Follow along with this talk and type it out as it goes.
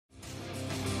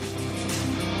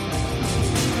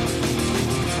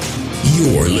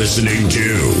You're listening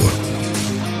to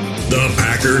the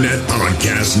Packernet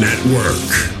Podcast Network.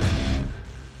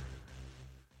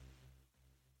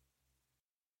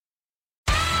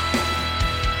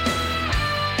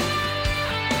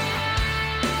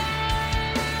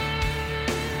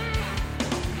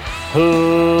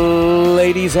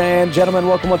 Ladies and gentlemen,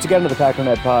 welcome once again to the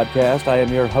Packernet Podcast. I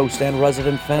am your host and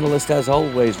resident fanalist, as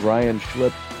always, Ryan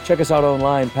Schlip. Check us out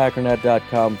online,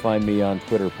 packernet.com. Find me on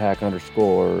Twitter,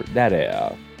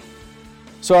 pack_daddy.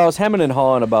 So I was hemming and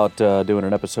hawing about doing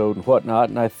an episode and whatnot,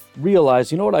 and I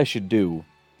realized, you know what I should do?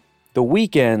 The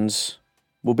weekends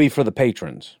will be for the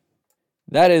patrons.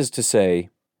 That is to say,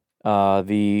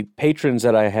 the patrons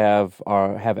that I have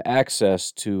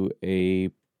access to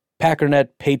a Packernet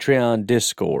Patreon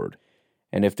Discord.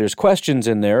 And if there's questions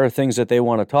in there or things that they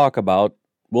want to talk about,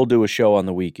 we'll do a show on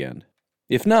the weekend.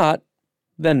 If not,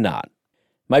 then not.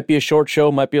 Might be a short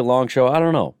show, might be a long show, I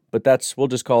don't know. But we'll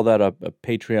just call that a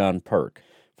Patreon perk.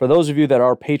 For those of you that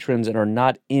are patrons and are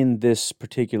not in this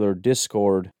particular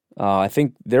Discord, I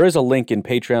think there is a link in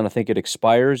Patreon. I think it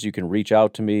expires. You can reach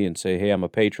out to me and say, hey, I'm a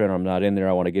patron, I'm not in there,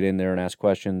 I want to get in there and ask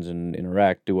questions and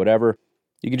interact, do whatever.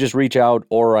 You can just reach out,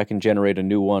 or I can generate a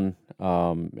new one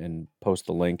and post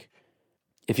the link.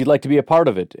 If you'd like to be a part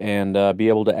of it and be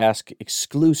able to ask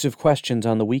exclusive questions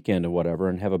on the weekend or whatever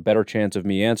and have a better chance of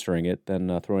me answering it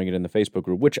than throwing it in the Facebook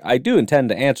group, which I do intend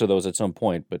to answer those at some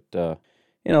point, but,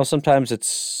 sometimes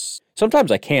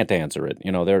I can't answer it.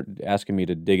 They're asking me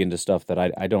to dig into stuff that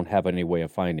I don't have any way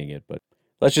of finding it, but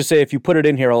let's just say if you put it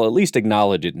in here, I'll at least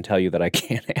acknowledge it and tell you that I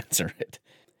can't answer it.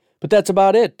 But that's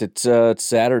about it. It's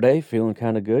Saturday, feeling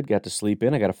kind of good. Got to sleep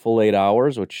in. I got a full 8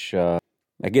 hours, which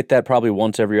I get that probably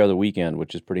once every other weekend,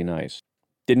 which is pretty nice.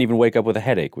 Didn't even wake up with a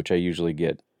headache, which I usually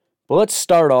get. Well, let's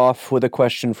start off with a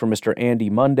question from Mr.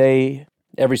 Andy Monday.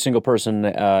 Every single person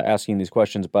asking these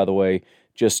questions, by the way,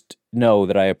 just know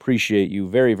that I appreciate you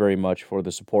very, very much for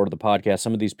the support of the podcast.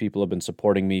 Some of these people have been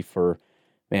supporting me for,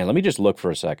 let me just look for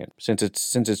a second. Since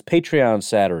it's Patreon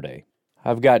Saturday,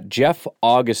 I've got Jeff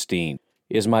Augustine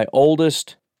is my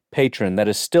oldest patron that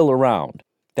is still around,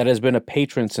 that has been a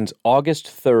patron since August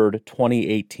 3rd,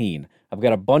 2018. I've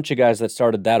got a bunch of guys that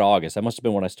started that August. That must have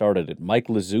been when I started it. Mike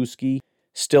Lazewski,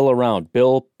 still around.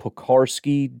 Bill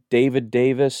Pokarski, David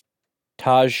Davis,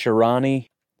 Taj Sharani.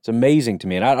 It's amazing to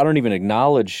me. And I don't even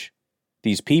acknowledge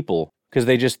these people because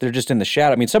they're just in the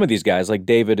shadow. I mean, some of these guys, like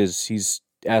David, he's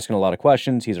asking a lot of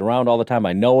questions. He's around all the time.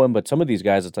 I know him. But some of these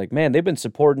guys, it's like, man, they've been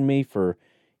supporting me for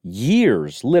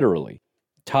years, literally.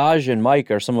 Taj and Mike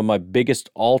are some of my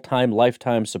biggest all-time,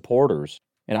 lifetime supporters.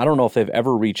 And I don't know if they've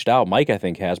ever reached out. Mike, I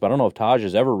think, has, but I don't know if Taj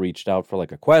has ever reached out for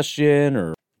like a question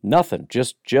or nothing.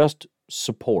 Just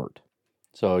support.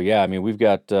 So, yeah, I mean, we've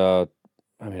got, a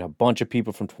bunch of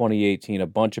people from 2018, a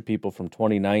bunch of people from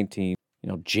 2019,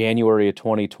 January of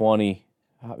 2020.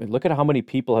 Look at how many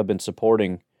people have been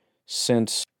supporting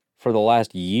for the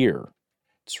last year.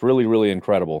 It's really, really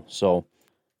incredible. So,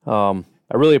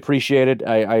 I really appreciate it.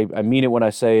 I mean it when I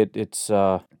say it.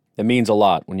 It means a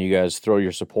lot when you guys throw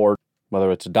your support,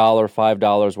 whether it's $1,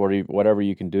 $5, whatever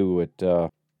you can do.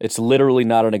 It's literally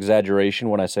not an exaggeration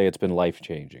when I say it's been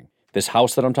life-changing. This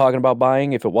house that I'm talking about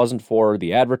buying, if it wasn't for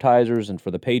the advertisers and for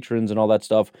the patrons and all that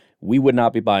stuff, we would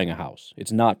not be buying a house.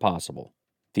 It's not possible.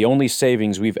 The only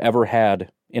savings we've ever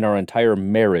had in our entire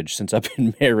marriage since I've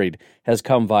been married has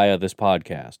come via this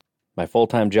podcast. My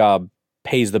full-time job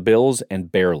pays the bills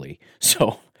and barely.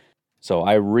 So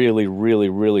I really, really,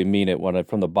 really mean it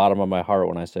from the bottom of my heart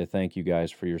when I say thank you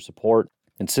guys for your support.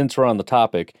 And since we're on the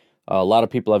topic, a lot of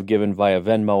people have given via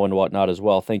Venmo and whatnot as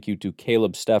well. Thank you to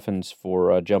Caleb Steffens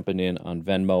for jumping in on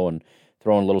Venmo and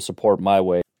throwing a little support my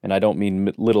way. And I don't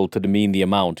mean little to demean the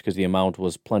amount, because the amount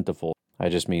was plentiful. I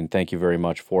just mean thank you very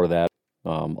much for that.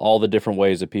 All the different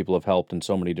ways that people have helped in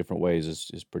so many different ways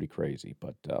is pretty crazy.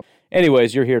 But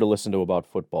anyways, you're here to listen to About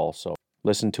Football, so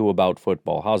listen to About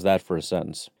Football. How's that for a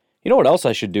sentence? You know what else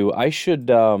I should do?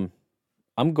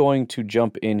 I'm going to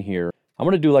jump in here. I'm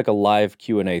going to do like a live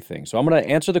Q&A thing. So I'm going to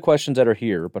answer the questions that are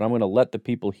here, but I'm going to let the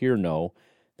people here know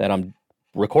that I'm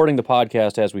recording the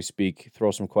podcast as we speak. Throw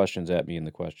some questions at me in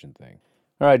the question thing.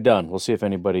 All right, done. We'll see if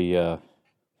anybody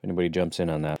jumps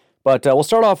in on that. But we'll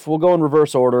start off, we'll go in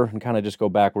reverse order and kind of just go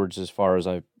backwards as far as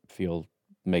I feel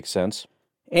makes sense.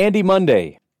 Andy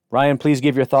Monday. Ryan, please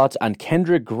give your thoughts on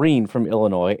Kendrick Green from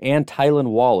Illinois and Tylan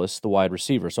Wallace, the wide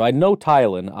receiver. So I know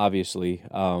Tylan, obviously.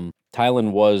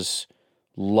 Tylan was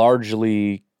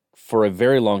largely, for a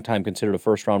very long time, considered a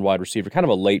first-round wide receiver, kind of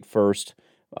a late first.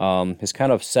 Has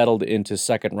kind of settled into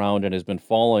second round and has been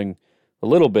falling a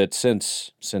little bit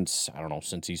since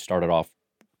he started off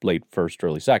late first,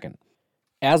 early second.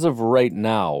 As of right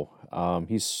now,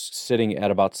 He's sitting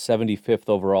at about 75th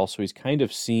overall, so he's kind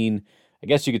of seen, I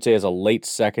guess you could say, as a late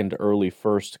second, early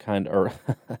first or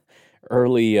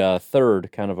early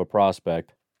third kind of a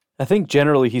prospect. I think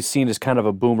generally he's seen as kind of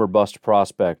a boom or bust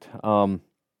prospect. 5'11",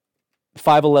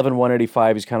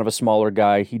 185, he's kind of a smaller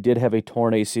guy. He did have a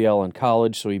torn ACL in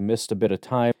college, so he missed a bit of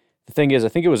time. The thing is, I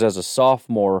think it was as a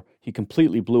sophomore, he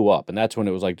completely blew up, and that's when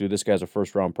it was like, dude, this guy's a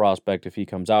first-round prospect if he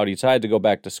comes out. He decided to go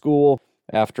back to school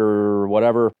after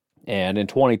whatever, and in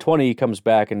 2020, he comes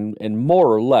back and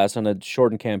more or less on a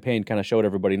shortened campaign kind of showed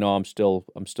everybody, no, I'm still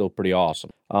pretty awesome.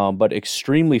 But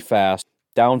extremely fast,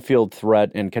 downfield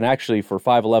threat, and can actually, for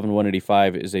 5'11",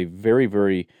 185, is a very,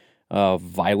 very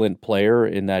violent player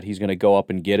in that he's going to go up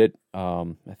and get it. I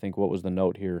think, what was the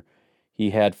note here?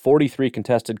 He had 43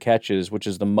 contested catches, which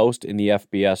is the most in the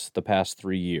FBS the past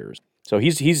 3 years. So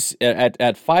he's at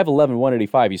 5'11",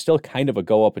 185, he's still kind of a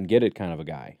go up and get it kind of a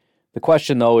guy. The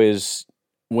question, though, is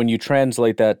when you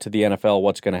translate that to the NFL,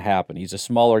 what's going to happen? He's a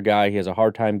smaller guy. He has a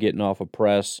hard time getting off of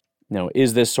press.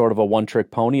 Is this sort of a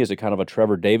one-trick pony? Is it kind of a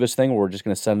Trevor Davis thing where we're just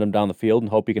going to send him down the field and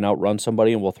hope he can outrun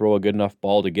somebody and we'll throw a good enough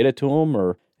ball to get it to him?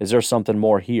 Or is there something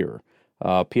more here?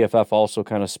 PFF also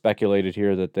kind of speculated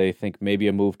here that they think maybe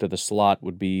a move to the slot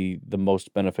would be the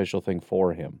most beneficial thing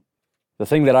for him. The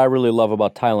thing that I really love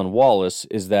about Tylan Wallace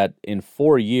is that in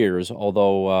 4 years,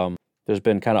 although there's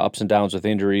been kind of ups and downs with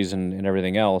injuries and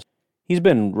everything else, he's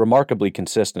been remarkably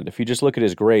consistent. If you just look at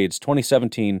his grades,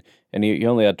 2017, and he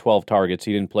only had 12 targets,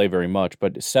 he didn't play very much,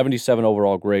 but 77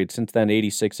 overall grade. Since then,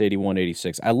 86, 81,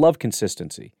 86. I love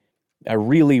consistency. I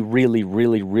really, really,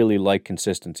 really, really like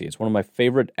consistency. It's one of my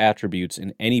favorite attributes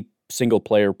in any single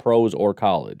player, pros or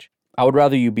college. I would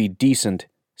rather you be decent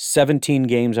 17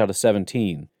 games out of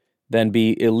 17 than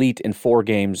be elite in 4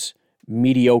 games,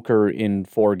 mediocre in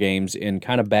 4 games, and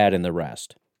kind of bad in the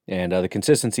rest. And the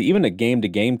consistency, even the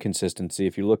game-to-game consistency,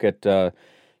 if you look at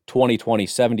 2020,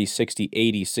 70, 60,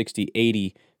 80, 60,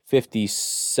 80, 50,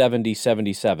 70,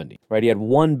 70, 70. Right? He had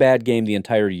 1 bad game the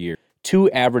entire year,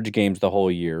 2 average games the whole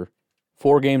year,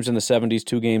 4 games in the 70s,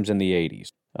 2 games in the 80s.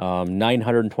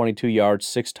 922 yards,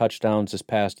 6 touchdowns this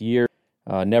past year.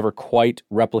 Never quite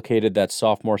replicated that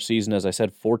sophomore season. As I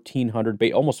said,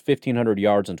 1,400, almost 1,500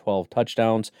 yards and 12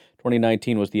 touchdowns.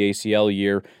 2019 was the ACL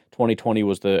year. 2020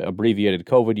 was the abbreviated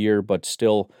COVID year, but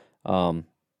still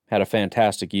had a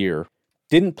fantastic year.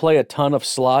 Didn't play a ton of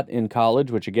slot in college,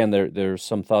 which again, there's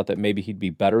some thought that maybe he'd be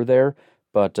better there,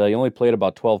 but he only played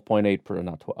about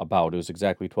 12.8%, it was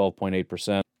exactly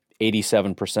 12.8%,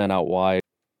 87% out wide.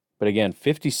 But again,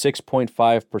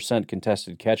 56.5%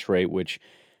 contested catch rate, which,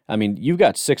 I mean, you've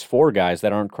got 6'4" guys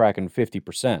that aren't cracking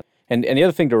 50%. And the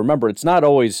other thing to remember, it's not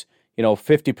always,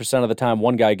 50% of the time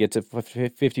one guy gets it,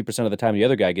 50% of the time the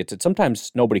other guy gets it.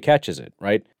 Sometimes nobody catches it,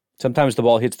 right? Sometimes the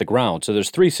ball hits the ground. So there's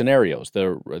 3 scenarios.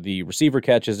 The receiver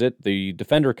catches it, the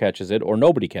defender catches it, or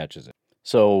nobody catches it.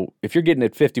 So if you're getting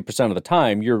it 50% of the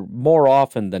time, you're more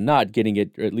often than not getting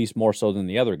it, or at least more so than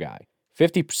the other guy.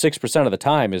 56% of the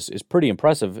time is pretty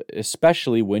impressive,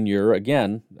 especially when you're,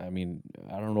 again, I mean,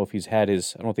 I don't think he's had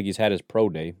his pro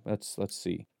day. Let's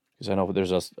see, because I know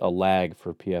there's a lag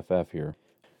for PFF here.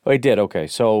 Oh, he did, okay.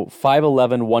 So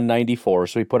 5'11", 194,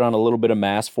 so he put on a little bit of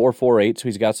mass, 4.48, so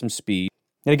he's got some speed.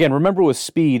 And again, remember with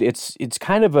speed, it's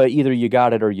kind of either you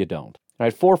got it or you don't. All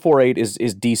right, 4.48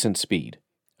 is decent speed.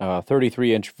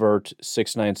 33-inch vert,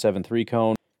 6.973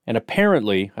 cone. And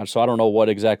apparently, so I don't know what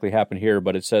exactly happened here,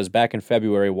 but it says back in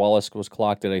February, Wallace was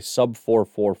clocked at a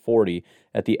sub-4.40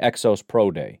 at the Exos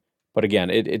Pro Day. But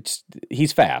again,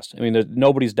 he's fast. I mean,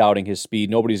 nobody's doubting his speed.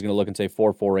 Nobody's going to look and say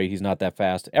 4.48, he's not that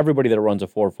fast. Everybody that runs a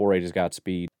 4.48 has got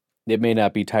speed. It may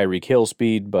not be Tyreek Hill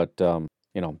speed, but,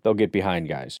 they'll get behind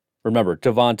guys. Remember,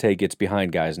 Devontae gets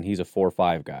behind guys, and he's a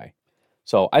 4.5 guy.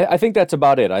 So I think that's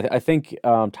about it. I think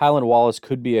Tylan Wallace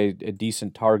could be a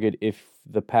decent target if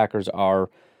the Packers are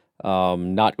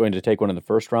not going to take one in the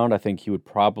first round. I think he would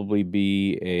probably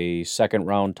be a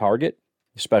second-round target,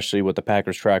 especially with the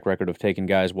Packers' track record of taking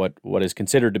guys what is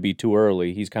considered to be too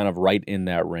early. He's kind of right in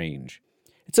that range.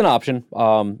 It's an option.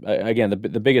 Again,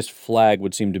 the biggest flag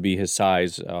would seem to be his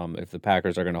size. If the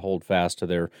Packers are going to hold fast to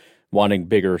their wanting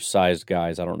bigger-sized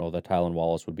guys, I don't know that Tylan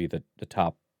Wallace would be the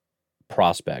top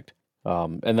prospect.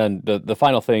 And then the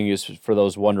final thing is for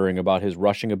those wondering about his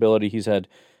rushing ability. He's had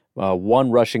 1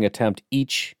 rushing attempt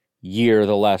each year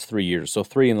the last 3 years. So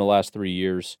 3 in the last 3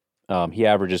 years. He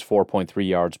averages 4.3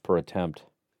 yards per attempt.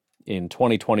 In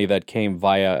 2020, that came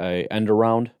via a end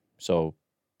around. So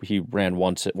he ran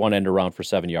one end around for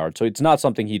 7 yards. So it's not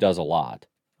something he does a lot.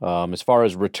 As far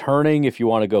as returning, if you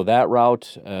want to go that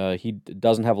route, he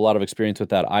doesn't have a lot of experience with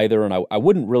that either. And I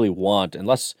wouldn't really want,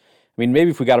 mean,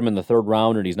 maybe if we got him in the third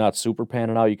round and he's not super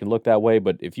panning out, you can look that way.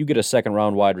 But if you get a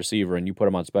second-round wide receiver and you put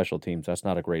him on special teams, that's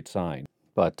not a great sign.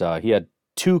 But he had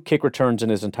 2 kick returns in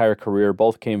his entire career.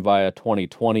 Both came via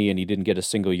 2020, and he didn't get a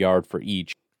single yard for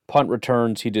each. Punt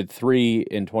returns, he did 3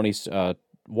 in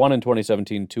 1 in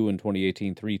 2017, 2 in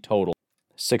 2018, 3 total.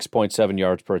 6.7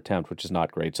 yards per attempt, which is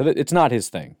not great. So it's not his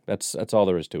thing. That's all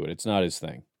there is to it. It's not his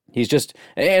thing. He's just,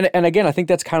 and again, I think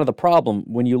that's kind of the problem.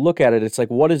 When you look at it, it's like,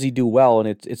 what does he do well? And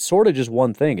it's sort of just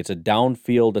one thing. It's a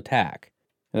downfield attack.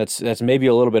 And that's maybe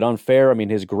a little bit unfair. I mean,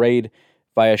 his grade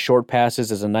via short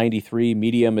passes is a 93,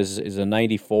 medium is a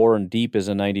 94, and deep is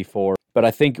a 94. But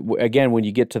I think, again, when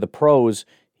you get to the pros,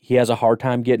 he has a hard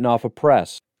time getting off a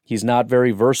press. He's not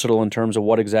very versatile in terms of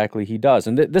what exactly he does.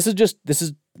 And this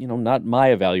is not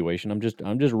my evaluation. I'm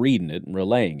just reading it and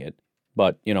relaying it.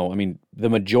 But, I mean, the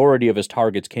majority of his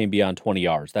targets came beyond 20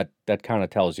 yards. That kind of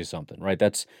tells you something, right?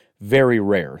 That's very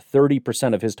rare.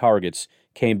 30% of his targets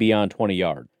came beyond 20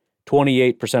 yards.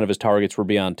 28% of his targets were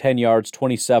beyond 10 yards.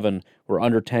 27 were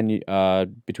under 10,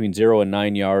 between 0 and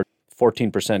 9 yards.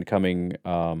 14% coming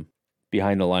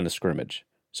behind the line of scrimmage.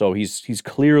 So he's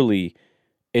clearly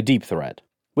a deep threat,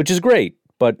 which is great.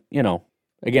 But,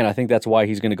 again, I think that's why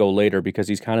he's going to go later, because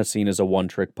he's kind of seen as a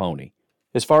one-trick pony.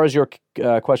 As far as your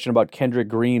question about Kendrick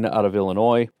Green out of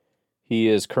Illinois, he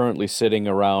is currently sitting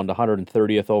around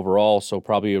 130th overall, so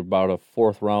probably about a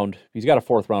 4th round. He's got a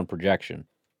 4th round projection.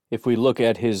 If we look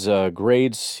at his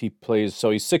grades, he's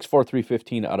 6'4",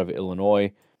 315 out of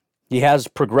Illinois. He has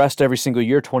progressed every single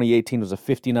year. 2018 was a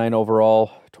 59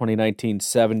 overall, 2019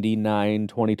 79,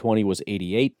 2020 was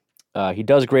 88. He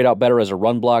does grade out better as a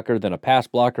run blocker than a pass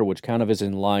blocker, which kind of is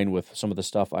in line with some of the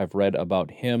stuff I've read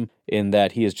about him, in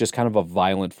that he is just kind of a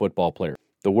violent football player.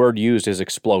 The word used is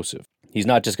explosive. He's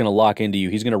not just going to lock into you.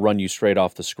 He's going to run you straight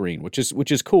off the screen, which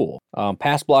is cool.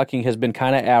 Pass blocking has been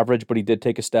kind of average, but he did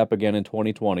take a step again in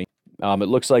 2020. It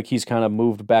looks like he's kind of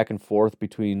moved back and forth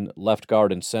between left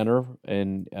guard and center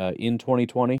in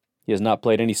 2020. He has not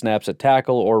played any snaps at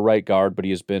tackle or right guard, but he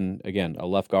has been, again, a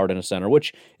left guard and a center,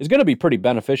 which is going to be pretty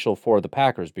beneficial for the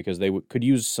Packers, because they could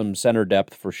use some center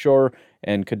depth for sure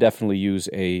and could definitely use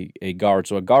a guard.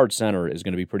 So a guard center is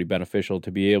going to be pretty beneficial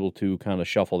to be able to kind of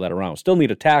shuffle that around. Still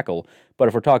need a tackle, but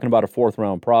if we're talking about a 4th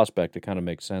round prospect, it kind of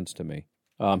makes sense to me.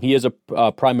 He is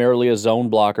primarily a zone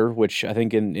blocker, which I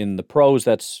think in the pros,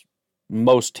 that's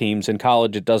most teams. In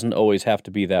college, it doesn't always have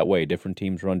to be that way. Different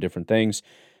teams run different things.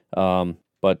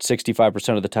 But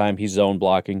 65% of the time he's zone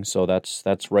blocking, so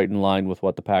that's right in line with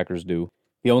what the Packers do.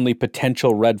 The only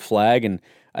potential red flag, and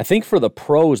I think for the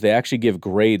pros, they actually give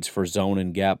grades for zone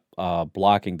and gap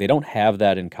blocking. They don't have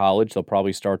that in college. They'll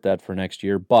probably start that for next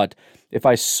year. But if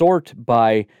I sort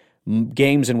by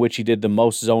games in which he did the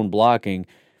most zone blocking,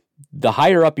 the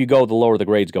higher up you go, the lower the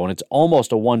grades go, and it's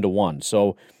almost a 1-to-1.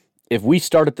 So if we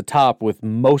start at the top with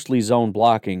mostly zone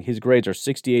blocking, his grades are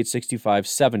 68, 65,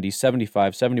 70,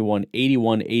 75, 71,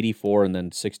 81, 84, and then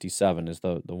 67 is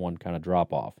the one kind of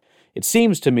drop-off. It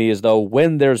seems to me as though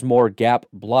when there's more gap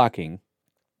blocking,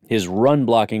 his run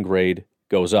blocking grade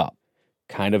goes up.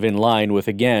 Kind of in line with,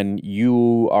 again,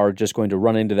 you are just going to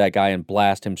run into that guy and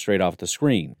blast him straight off the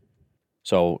screen.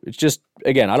 So it's just,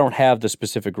 again, I don't have the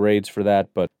specific grades for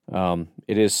that, but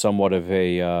it is somewhat of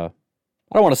a...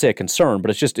 I don't want to say a concern, but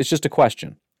it's just a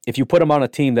question. If you put him on a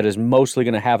team that is mostly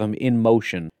going to have him in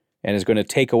motion and is going to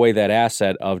take away that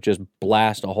asset of just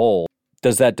blast a hole,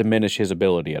 does that diminish his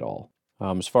ability at all?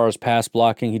 As far as pass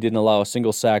blocking, he didn't allow a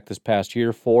single sack this past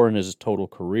year, 4 in his total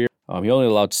career. He only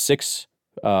allowed 6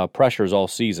 pressures all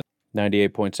season,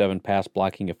 98.7 pass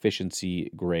blocking efficiency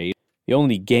grade. The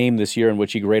only game this year in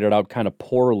which he graded out kind of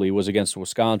poorly was against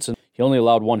Wisconsin. He only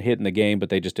allowed 1 hit in the game, but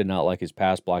they just did not like his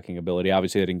pass blocking ability.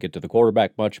 Obviously, they didn't get to the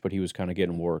quarterback much, but he was kind of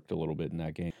getting worked a little bit in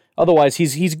that game. Otherwise,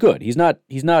 he's good. He's not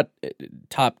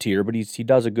top tier, but he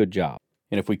does a good job.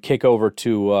 And if we kick over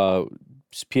to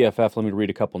PFF, let me read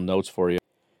a couple notes for you.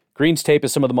 Green's tape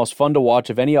is some of the most fun to watch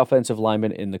of any offensive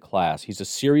lineman in the class. He's a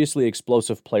seriously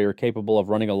explosive player capable of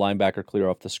running a linebacker clear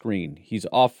off the screen. He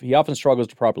often struggles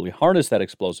to properly harness that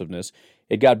explosiveness.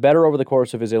 It got better over the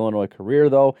course of his Illinois career,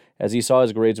 though, as he saw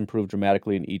his grades improve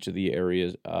dramatically in each of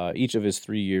his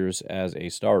 3 years as a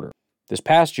starter. This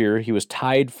past year, he was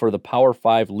tied for the Power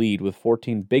 5 lead with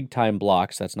 14 big-time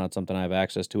blocks. That's not something I have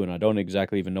access to, and I don't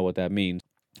exactly even know what that means.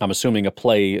 I'm assuming a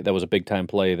play that was a big-time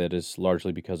play that is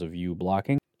largely because of you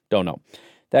blocking. Don't know.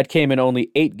 That came in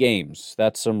only 8 games.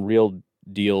 That's some real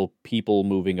deal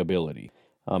people-moving ability.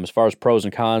 As far as pros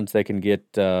and cons, they can get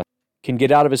out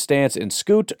of his stance. And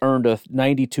Scoot earned a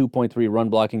 92.3 run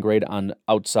blocking grade on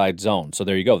outside zone. So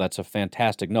there you go. That's a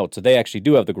fantastic note. So they actually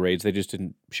do have the grades. They just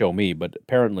didn't show me, but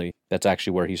apparently that's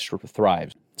actually where he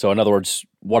thrives. So in other words,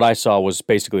 what I saw was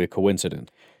basically a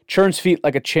coincidence. Churns feet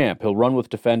like a champ. He'll run with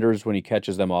defenders when he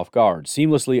catches them off guard.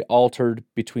 Seamlessly altered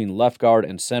between left guard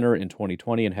and center in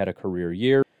 2020 and had a career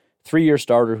year. 3-year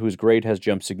starter whose grade has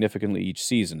jumped significantly each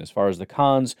season. As far as the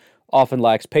cons, often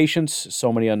lacks patience,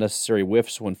 so many unnecessary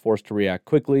whiffs when forced to react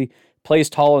quickly, plays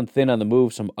tall and thin on the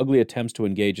move, some ugly attempts to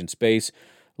engage in space,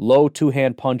 low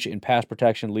two-hand punch in pass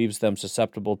protection leaves them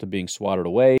susceptible to being swatted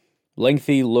away, length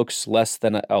looks less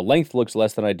than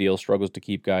ideal, struggles to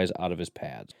keep guys out of his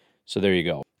pads. So there you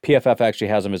go. PFF actually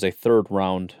has him as a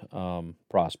third-round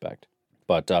prospect.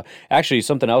 But actually,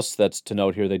 something else that's to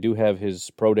note here, they do have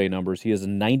his pro day numbers. He is a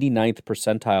 99th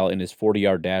percentile in his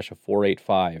 40-yard dash of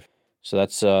 4.85. So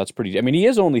that's pretty. I mean, he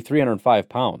is only 305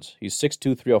 pounds. He's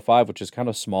 6'2", 305, which is kind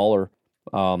of smaller.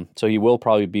 So he will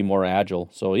probably be more agile.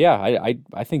 So yeah,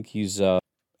 I think he's a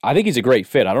great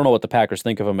fit. I don't know what the Packers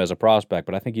think of him as a prospect,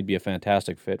 but I think he'd be a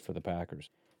fantastic fit for the Packers.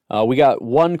 We got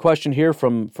one question here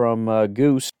from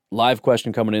Goose. Live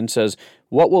question coming in says,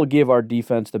 what will give our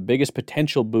defense the biggest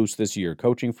potential boost this year?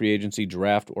 Coaching, free agency,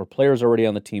 draft, or players already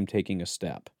on the team taking a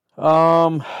step?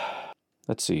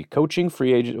 Let's see. Coaching,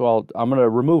 free agent. Well, I'm going to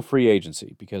remove free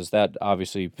agency because that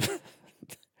obviously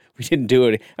we didn't do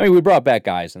it. I mean, we brought back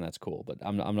guys and that's cool, but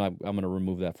I'm going to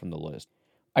remove that from the list.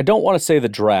 I don't want to say the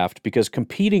draft because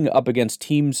competing up against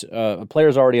teams,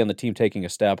 players already on the team taking a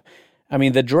step. I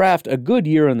mean, the draft, a good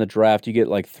year in the draft, you get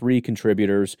like 3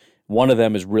 contributors. One of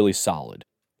them is really solid.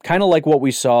 Kind of like what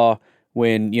we saw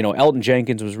when, Elton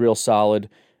Jenkins was real solid.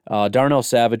 Darnell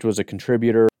Savage was a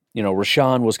contributor.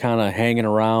 Rashawn was kind of hanging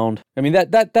around. I mean,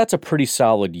 that's a pretty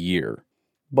solid year.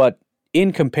 But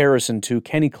in comparison to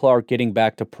Kenny Clark getting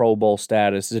back to Pro Bowl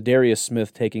status, Zadarius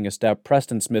Smith taking a step,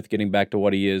 Preston Smith getting back to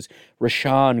what he is,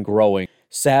 Rashawn growing,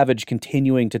 Savage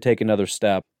continuing to take another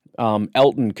step,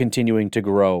 Elton continuing to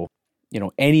grow.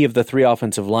 Any of the 3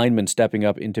 offensive linemen stepping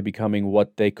up into becoming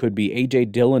what they could be. A.J.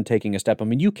 Dillon taking a step. I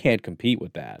mean, you can't compete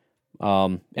with that.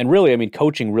 And really, I mean,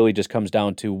 coaching really just comes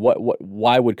down to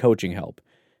why would coaching help?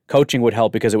 Coaching would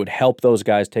help because it would help those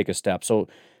guys take a step. So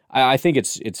I think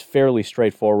it's fairly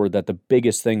straightforward that the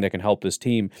biggest thing that can help this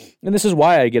team, and this is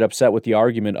why I get upset with the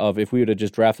argument of if we would have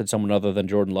just drafted someone other than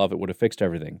Jordan Love, it would have fixed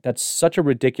everything. That's such a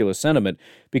ridiculous sentiment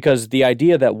because the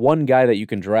idea that one guy that you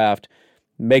can draft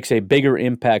makes a bigger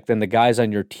impact than the guys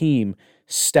on your team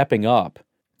stepping up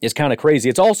is kind of crazy.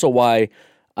 It's also why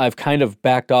I've kind of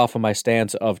backed off of my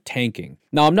stance of tanking.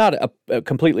 Now, I'm not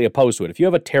completely opposed to it. If you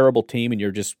have a terrible team and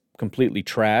you're just completely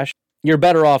trash, you're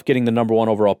better off getting the number 1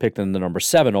 overall pick than the number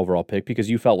 7 overall pick because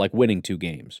you felt like winning 2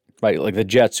 games, right? Like the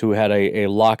Jets who had a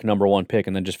lock number 1 pick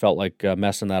and then just felt like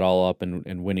messing that all up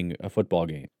and winning a football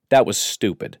game. That was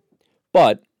stupid.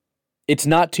 But it's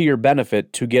not to your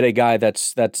benefit to get a guy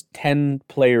that's 10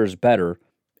 players better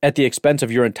at the expense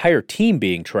of your entire team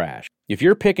being trash. If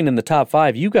you're picking in the top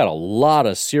 5, you've got a lot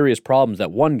of serious problems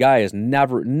that one guy is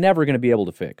never going to be able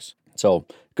to fix. So,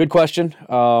 good question.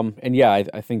 And yeah,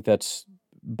 I think that's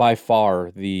by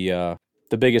far the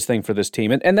biggest thing for this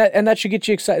team, and that should get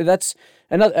you excited. That's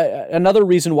another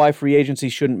reason why free agency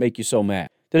shouldn't make you so mad.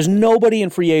 There's nobody in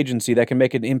free agency that can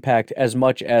make an impact as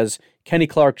much as Kenny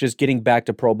Clark just getting back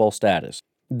to Pro Bowl status.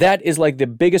 That is like the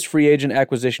biggest free agent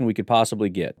acquisition we could possibly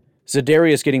get.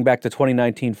 Zadarius getting back to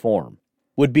 2019 form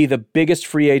would be the biggest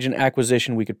free agent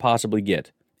acquisition we could possibly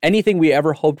get. Anything we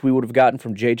ever hoped we would have gotten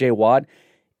from J.J. Watt,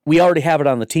 we already have it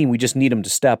on the team. We just need him to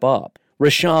step up.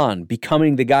 Rashawn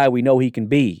becoming the guy we know he can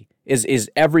be is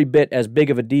every bit as big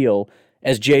of a deal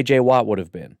as J.J. Watt would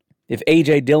have been. If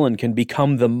A.J. Dillon can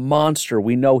become the monster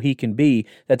we know he can be,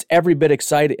 that's every bit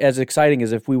as exciting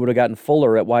as if we would have gotten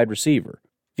Fuller at wide receiver.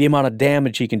 The amount of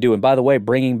damage he can do. And by the way,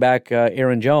 bringing back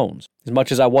Aaron Jones. As much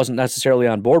as I wasn't necessarily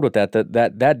on board with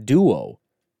that duo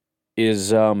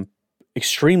is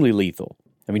extremely lethal.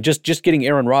 I mean, just getting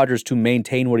Aaron Rodgers to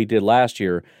maintain what he did last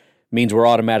year means we're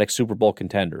automatic Super Bowl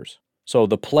contenders. So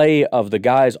the play of the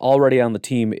guys already on the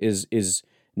team is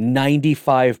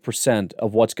 95%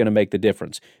 of what's going to make the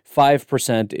difference.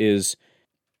 5% is,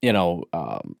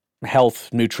 health,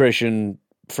 nutrition,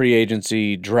 free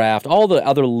agency, draft, all the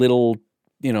other little,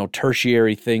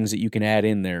 tertiary things that you can add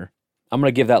in there. I'm going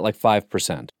to give that like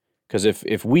 5%. Because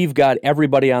if we've got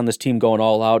everybody on this team going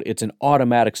all out, it's an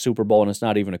automatic Super Bowl and it's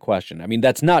not even a question. I mean,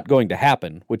 that's not going to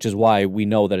happen, which is why we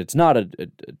know that it's not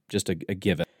just a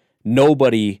given.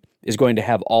 Nobody is going to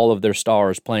have all of their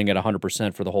stars playing at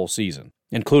 100% for the whole season,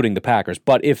 including the Packers.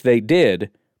 But if they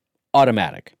did,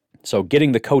 automatic. So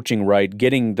getting the coaching right,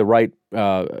 getting the right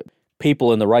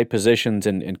people in the right positions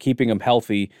and keeping them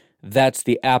healthy, that's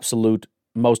the absolute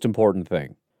most important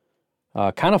thing.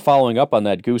 Kind of following up on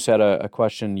that, Goose had a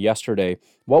question yesterday.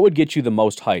 What would get you the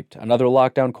most hyped? Another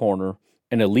lockdown corner,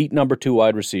 an elite number 2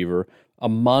 wide receiver, a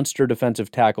monster defensive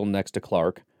tackle next to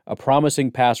Clark, a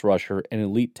promising pass rusher, and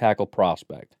elite tackle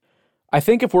prospect. I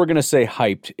think if we're going to say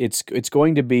hyped, it's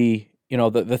going to be,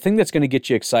 the thing that's going to get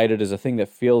you excited is a thing that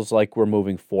feels like we're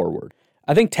moving forward.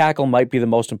 I think tackle might be the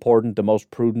most important, the most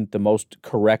prudent, the most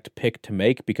correct pick to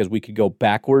make because we could go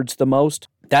backwards the most.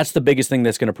 That's the biggest thing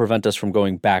that's going to prevent us from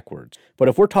going backwards. But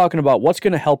if we're talking about what's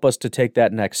going to help us to take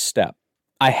that next step,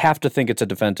 I have to think it's a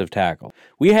defensive tackle.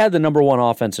 We had the number 1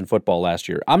 offense in football last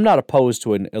year. I'm not opposed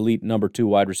to an elite number 2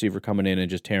 wide receiver coming in and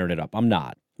just tearing it up. I'm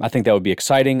not. I think that would be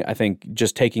exciting. I think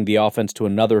just taking the offense to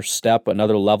another step,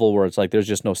 another level where it's like there's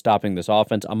just no stopping this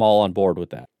offense, I'm all on board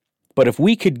with that. But if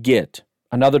we could get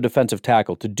another defensive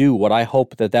tackle to do what I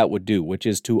hope that would do, which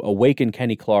is to awaken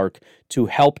Kenny Clark, to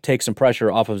help take some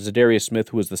pressure off of Zadarius Smith,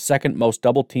 who is the second most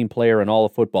double-team player in all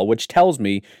of football, which tells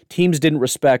me teams didn't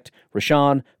respect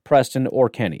Rashawn, Preston, or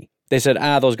Kenny. They said,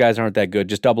 those guys aren't that good.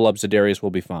 Just double up Zadarius,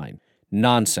 we'll be fine.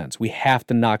 Nonsense. We have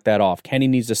to knock that off. Kenny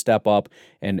needs to step up,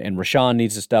 and Rashawn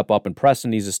needs to step up, and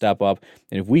Preston needs to step up.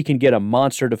 And if we can get a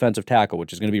monster defensive tackle,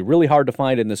 which is going to be really hard to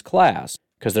find in this class,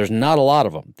 because there's not a lot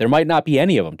of them. There might not be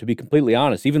any of them, to be completely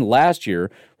honest. Even last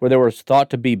year, where there were thought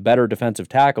to be better defensive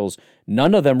tackles,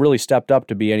 none of them really stepped up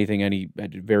to be any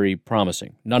very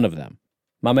promising. None of them.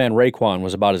 My man Raekwon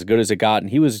was about as good as it got, and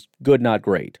he was good, not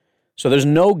great. So there's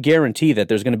no guarantee that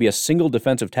there's going to be a single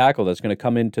defensive tackle that's going to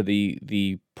come into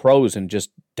the pros and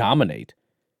just dominate.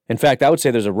 In fact, I would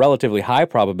say there's a relatively high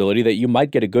probability that you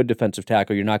might get a good defensive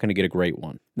tackle, you're not going to get a great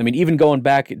one. I mean, even going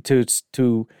back to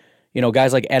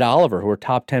guys like Ed Oliver, who are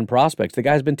top 10 prospects, the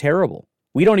guy's been terrible.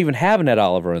 We don't even have an Ed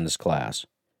Oliver in this class.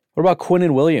 What about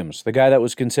Quinnen Williams, the guy that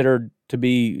was considered to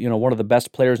be, one of the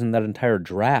best players in that entire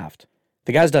draft?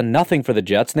 The guy's done nothing for the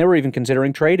Jets, and they were even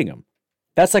considering trading him.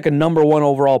 That's like a number 1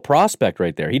 overall prospect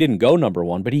right there. He didn't go number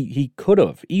 1, but he could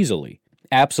have easily.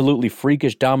 Absolutely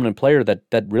freakish dominant player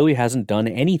that really hasn't done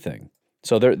anything.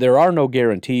 So there are no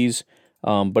guarantees,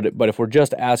 but if we're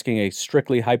just asking a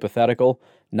strictly hypothetical,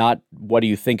 not what do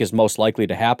you think is most likely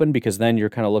to happen, because then you're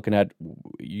kind of looking at,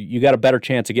 you got a better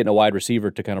chance of getting a wide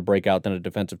receiver to kind of break out than a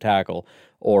defensive tackle,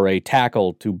 or a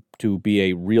tackle to be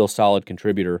a real solid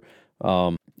contributor.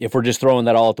 If we're just throwing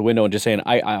that all out the window and just saying,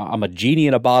 I'm a genie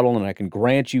in a bottle and I can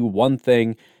grant you one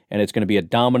thing and it's going to be a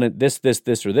dominant this,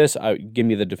 or this, give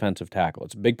me the defensive tackle.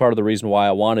 It's a big part of the reason why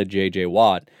I wanted J.J.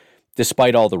 Watt,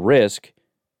 despite all the risk,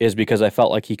 is because I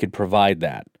felt like he could provide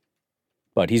that.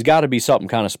 But he's got to be something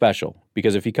kind of special,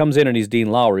 because if he comes in and he's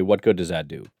Dean Lowry, what good does that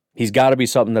do? He's got to be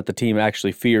something that the team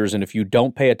actually fears, and if you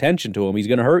don't pay attention to him, he's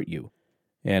going to hurt you.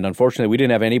 And unfortunately, we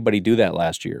didn't have anybody do that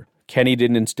last year. Kenny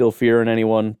didn't instill fear in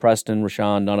anyone. Preston,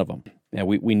 Rashawn, none of them. And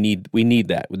we need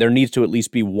that. There needs to at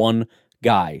least be one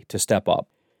guy to step up.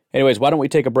 Anyways, why don't we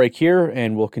take a break here,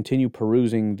 and we'll continue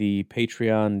perusing the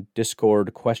Patreon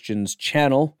Discord questions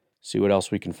channel, see what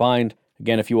else we can find.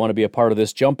 Again, if you want to be a part of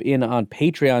this, jump in on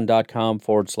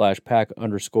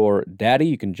patreon.com/pack_daddy.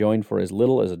 You can join for as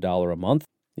little as $1 a month.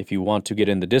 If you want to get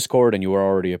in the Discord and you are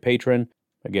already a patron,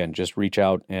 again, just reach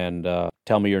out and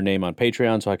tell me your name on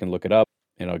Patreon so I can look it up,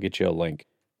 and I'll get you a link.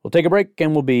 We'll take a break,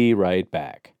 and we'll be right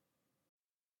back.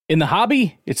 In the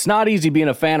hobby, it's not easy being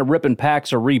a fan of ripping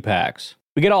packs or repacks.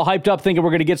 We get all hyped up thinking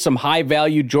we're going to get some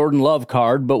high-value Jordan Love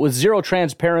card, but with zero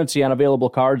transparency on available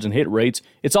cards and hit rates,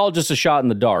 it's all just a shot in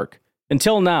the dark.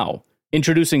 Until now,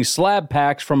 introducing slab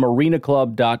packs from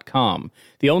arenaclub.com,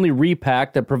 the only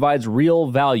repack that provides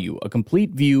real value, a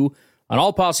complete view on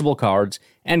all possible cards,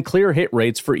 and clear hit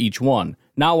rates for each one.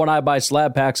 Now when I buy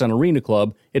slab packs on Arena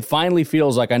Club, it finally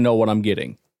feels like I know what I'm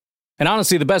getting. And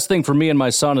honestly, the best thing for me and my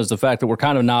son is the fact that we're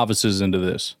kind of novices into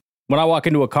this. When I walk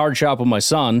into a card shop with my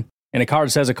son, and a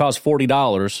card says it costs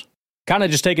 $40, kind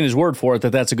of just taking his word for it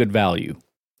that that's a good value.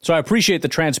 So I appreciate the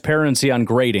transparency on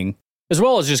grading, as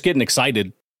well as just getting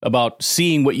excited about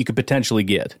seeing what you could potentially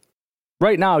get.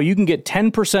 Right now, you can get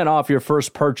 10% off your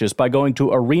first purchase by going to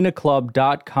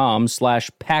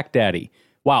arenaclub.com/packdaddy.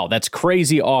 Wow, that's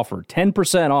crazy offer.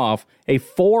 10% off a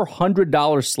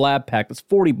 $400 slab pack. That's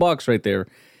 $40 right there.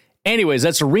 Anyways,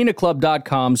 that's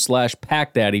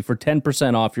arenaclub.com/packdaddy for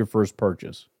 10% off your first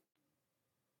purchase.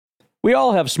 We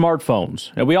all have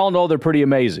smartphones, and we all know they're pretty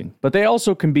amazing, but they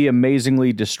also can be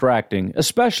amazingly distracting,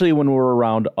 especially when we're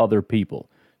around other people.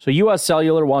 So US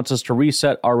Cellular wants us to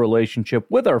reset our relationship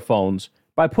with our phones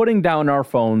by putting down our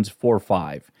phones for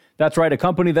 $5. That's right, a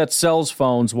company that sells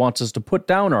phones wants us to put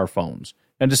down our phones.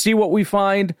 And to see what we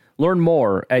find, learn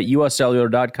more at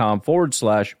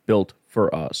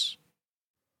uscellular.com/built-for-us.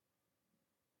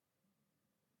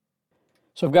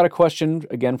 So I've got a question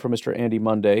again from Mr. Andy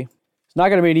Monday. It's not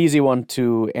going to be an easy one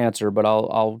to answer, but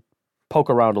I'll poke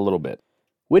around a little bit.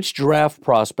 Which draft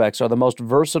prospects are the most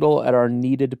versatile at our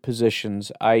needed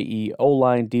positions, i.e.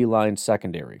 O-line, D-line,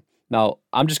 secondary? Now,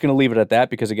 I'm just going to leave it at that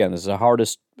because, again, this is a hard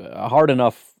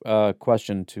enough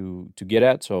question to get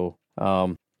at, so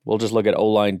we'll just look at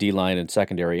O-line, D-line, and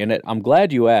secondary. And I'm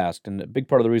glad you asked, and a big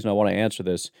part of the reason I want to answer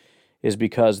this is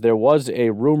because there was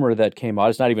a rumor that came out.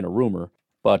 It's not even a rumor,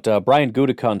 but Brian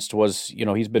Gutekunst was,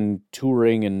 he's been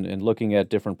touring and looking at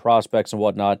different prospects and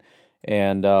whatnot,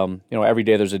 and, every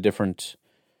day there's a different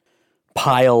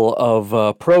pile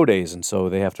of pro days, and so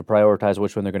they have to prioritize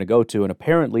which one they're going to go to. And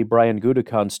apparently, Brian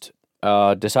Gutekunst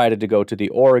decided to go to the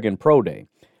Oregon Pro Day.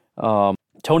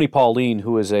 Tony Pauline,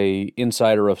 who is a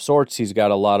insider of sorts, he's got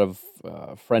a lot of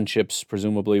friendships,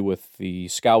 presumably with the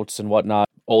scouts and whatnot,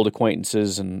 old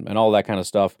acquaintances and all that kind of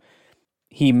stuff.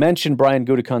 He mentioned Brian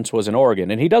Gutekunst was in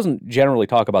Oregon, and he doesn't generally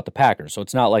talk about the Packers, so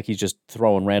it's not like he's just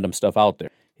throwing random stuff out there.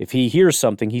 If he hears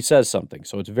something, he says something.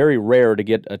 So it's very rare to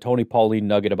get a Tony Pauline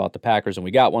nugget about the Packers, and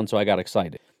we got one, so I got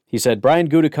excited. He said, Brian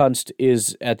Gutekunst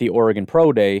is at the Oregon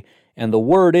Pro Day, and the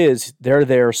word is they're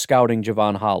there scouting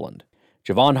Javon Holland.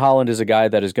 Javon Holland is a guy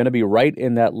that is going to be right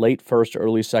in that late first,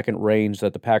 early second range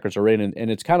that the Packers are in, and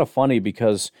it's kind of funny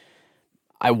because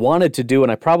I wanted to do,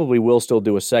 and I probably will still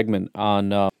do a segment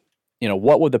on,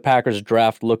 what would the Packers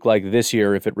draft look like this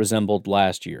year if it resembled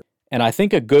last year? And I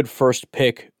think a good first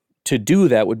pick to do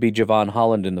that would be Javon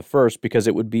Holland in the first, because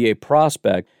it would be a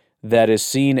prospect that is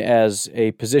seen as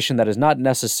a position that is not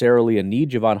necessarily a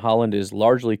need. Javon Holland is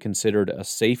largely considered a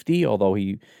safety, although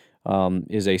he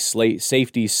is a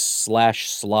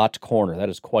safety/slot corner. That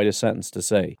is quite a sentence to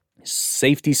say.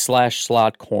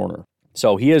 Safety/slot corner.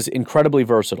 So he is incredibly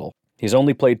versatile. He's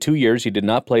only played 2 years. He did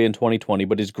not play in 2020,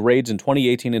 but his grades in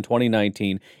 2018 and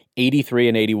 2019, 83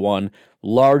 and 81,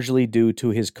 largely due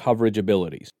to his coverage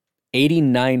abilities.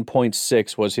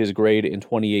 89.6 was his grade in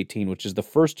 2018, which is the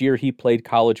first year he played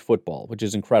college football, which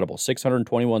is incredible.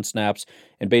 621 snaps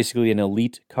and basically an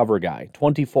elite cover guy.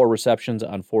 24 receptions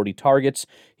on 40 targets.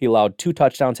 He allowed 2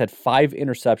 touchdowns, had 5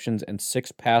 interceptions, and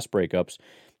 6 pass breakups.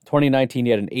 2019,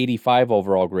 he had an 85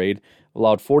 overall grade,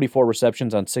 allowed 44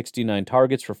 receptions on 69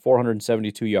 targets for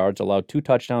 472 yards, allowed 2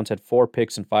 touchdowns, had 4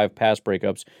 picks and 5 pass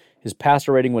breakups. His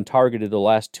passer rating when targeted the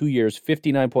last 2 years,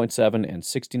 59.7 and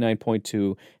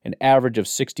 69.2, an average of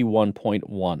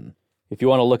 61.1. If you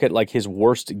want to look at like his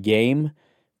worst game,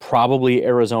 probably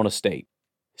Arizona State.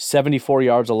 74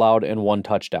 yards allowed and 1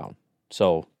 touchdown.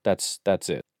 So that's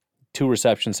it. 2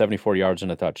 receptions, 74 yards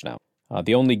and a touchdown.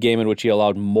 The only game in which he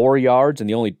allowed more yards, and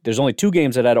there's only 2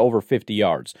 games that had over 50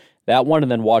 yards. That one,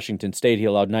 and then Washington State, he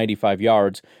allowed 95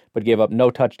 yards, but gave up no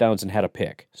touchdowns and had a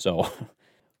pick. So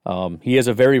he is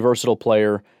a very versatile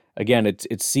player. Again,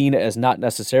 it's seen as not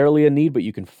necessarily a need, but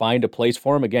you can find a place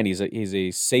for him. Again, he's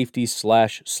a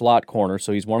safety/slot corner,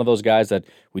 so he's one of those guys that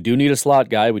we do need a slot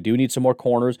guy. We do need some more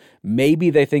corners. Maybe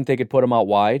they think they could put him out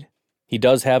wide. He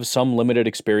does have some limited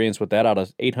experience with that. Out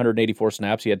of 884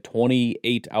 snaps, he had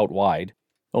 28 out wide.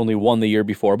 Only 1 the year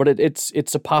before, but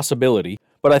it's a possibility.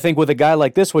 But I think with a guy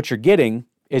like this, what you're getting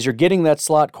is you're getting that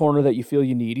slot corner that you feel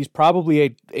you need. He's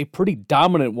probably a pretty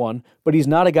dominant one, but he's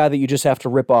not a guy that you just have to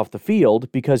rip off the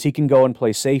field because he can go and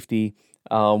play safety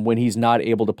when he's not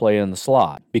able to play in the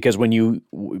slot. Because when you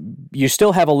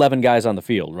still have 11 guys on the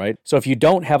field, right? So if you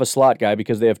don't have a slot guy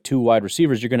because they have 2 wide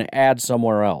receivers, you're going to add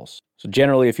somewhere else. So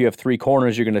generally, if you have 3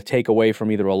 corners, you're going to take away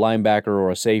from either a linebacker or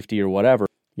a safety or whatever.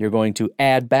 You're going to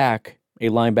add back a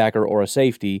linebacker or a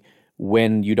safety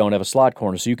when you don't have a slot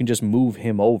corner, so you can just move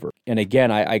him over. And again,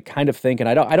 I kind of think, and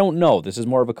I don't know, this is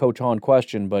more of a Coach Hahn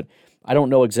question, but I don't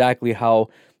know exactly how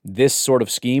this sort of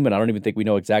scheme, and I don't even think we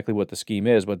know exactly what the scheme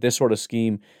is, but this sort of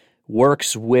scheme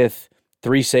works with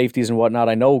 3 safeties and whatnot.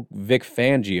 I know Vic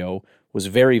Fangio was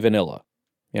very vanilla.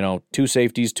 2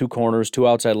 safeties, 2 corners, 2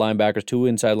 outside linebackers, 2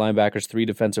 inside linebackers, 3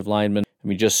 defensive linemen. I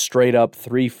mean, just straight up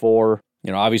 3-4.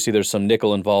 Obviously there's some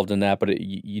nickel involved in that, but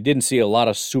you didn't see a lot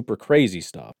of super crazy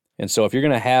stuff. And so if you're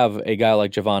going to have a guy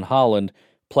like Javon Holland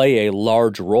play a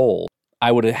large role,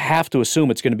 I would have to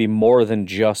assume it's going to be more than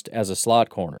just as a slot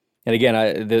corner. And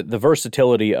again, the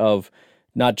versatility of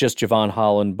not just Javon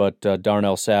Holland, but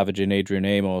Darnell Savage and Adrian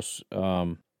Amos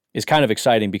is kind of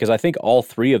exciting because I think all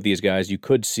 3 of these guys you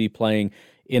could see playing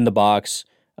in the box,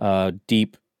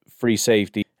 deep, free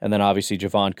safety, and then obviously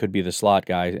Javon could be the slot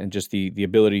guy, and just the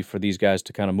ability for these guys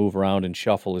to kind of move around and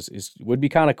shuffle would be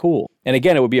kind of cool. And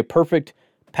again, it would be a perfect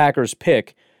Packers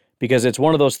pick because it's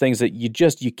one of those things that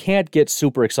you can't get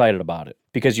super excited about it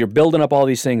because you're building up all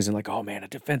these things and like, oh man, a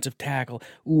defensive tackle,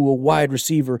 ooh, a wide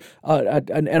receiver,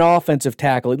 an offensive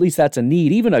tackle, at least that's a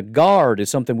need. Even a guard is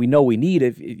something we know we need.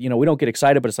 If we don't get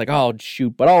excited, but it's like, oh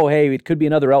shoot, but oh hey, it could be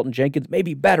another Elton Jenkins,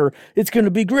 maybe better. It's going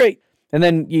to be great. And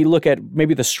then you look at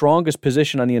maybe the strongest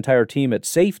position on the entire team at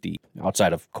safety,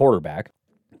 outside of quarterback,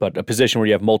 but a position where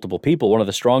you have multiple people, one of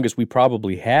the strongest we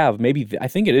probably have, I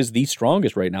think it is the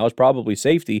strongest right now, is probably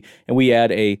safety, and we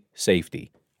add a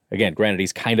safety. Again, granted,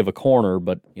 he's kind of a corner,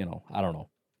 but, I don't know.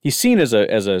 He's seen as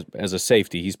a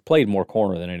safety. He's played more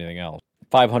corner than anything else.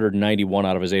 591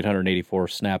 out of his 884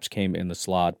 snaps came in the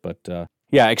slot, but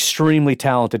extremely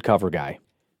talented cover guy.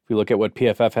 If you look at what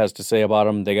PFF has to say about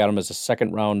him, they got him as a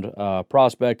second-round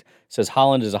prospect. It says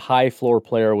Holland is a high-floor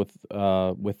player with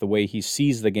the way he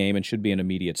sees the game and should be an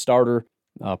immediate starter.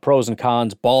 Pros and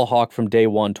cons, ball hawk from day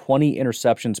one, 20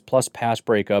 interceptions plus pass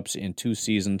breakups in 2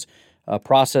 seasons.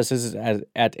 Processes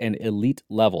at an elite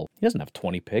level. He doesn't have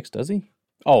 20 picks, does he?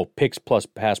 Oh, picks plus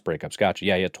pass breakups. Gotcha.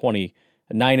 Yeah, he had 9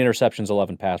 interceptions,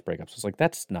 11 pass breakups. It's like,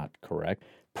 that's not correct.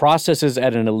 Processes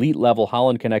at an elite level.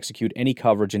 Holland can execute any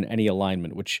coverage in any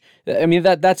alignment, which,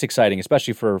 that's exciting,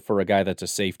 especially for a guy that's a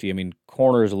safety.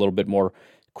 Corner is a little bit more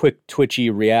quick, twitchy,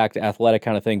 react, athletic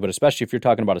kind of thing, but especially if you're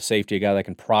talking about a safety, a guy that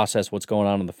can process what's going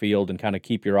on in the field and kind of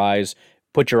put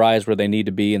your eyes where they need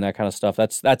to be and that kind of stuff,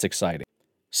 that's exciting.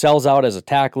 Sells out as a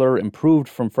tackler, improved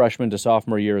from freshman to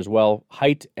sophomore year as well.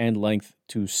 Height and length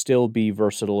to still be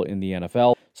versatile in the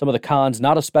NFL. Some of the cons,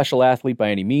 not a special athlete by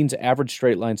any means, average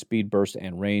straight line speed, burst,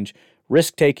 and range.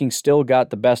 Risk-taking still got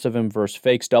the best of him versus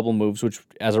fakes, double moves, which,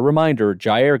 as a reminder,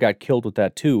 Jair got killed with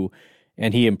that too,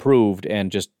 and he improved,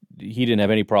 and he didn't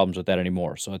have any problems with that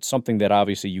anymore. So it's something that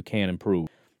obviously you can improve.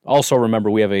 Also remember,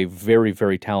 we have a very,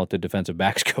 very talented defensive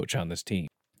backs coach on this team.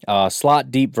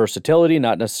 Slot deep versatility,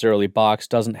 not necessarily box,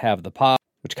 doesn't have the pop,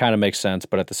 which kind of makes sense,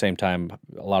 but at the same time,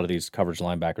 a lot of these coverage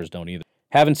linebackers don't either.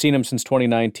 Haven't seen him since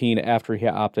 2019 after he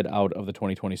opted out of the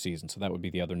 2020 season, so that would be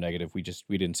the other negative. We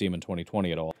didn't see him in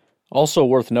 2020 at all. Also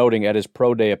worth noting, at his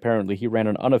pro day, apparently, he ran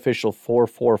an unofficial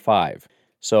 4.45.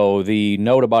 So the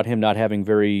note about him not having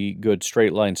very good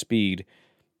straight line speed,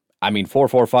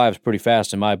 4.45 is pretty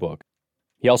fast in my book.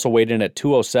 He also weighed in at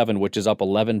 207, which is up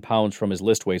 11 pounds from his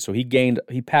list weight. So he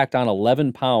packed on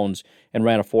 11 pounds and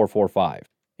ran a 4.45.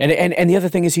 And the other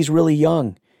thing is he's really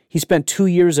young. He spent 2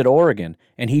 years at Oregon,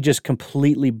 and he just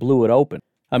completely blew it open.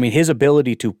 His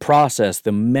ability to process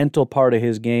the mental part of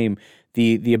his game,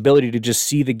 the ability to just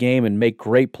see the game and make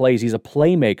great plays. He's a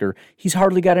playmaker. He's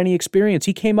hardly got any experience.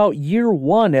 He came out year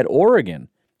 1 at Oregon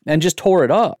and just tore it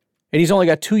up. And he's only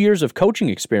got 2 years of coaching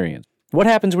experience. What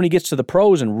happens when he gets to the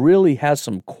pros and really has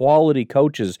some quality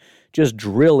coaches just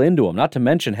drill into him? Not to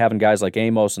mention having guys like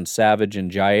Amos and Savage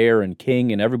and Jair and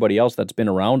King and everybody else that's been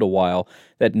around a while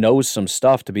that knows some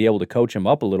stuff to be able to coach him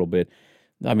up a little bit.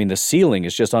 The ceiling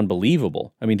is just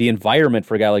unbelievable. The environment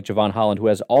for a guy like Javon Holland, who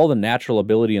has all the natural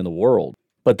ability in the world,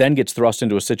 but then gets thrust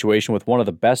into a situation with one of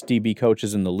the best DB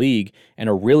coaches in the league and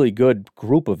a really good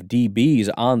group of DBs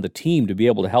on the team to be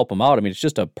able to help him out. It's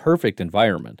just a perfect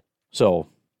environment. So,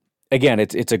 again,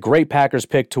 it's a great Packers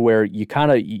pick to where you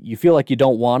feel like you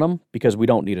don't want him because we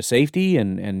don't need a safety,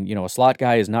 and a slot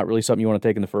guy is not really something you want to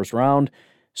take in the first round.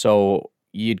 So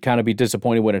you'd kind of be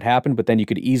disappointed when it happened, but then you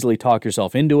could easily talk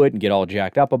yourself into it and get all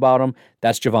jacked up about him.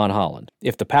 That's Javon Holland.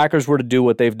 If the Packers were to do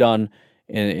what they've done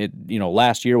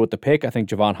last year with the pick, I think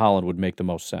Javon Holland would make the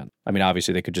most sense.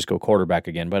 Obviously they could just go quarterback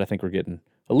again, but I think we're getting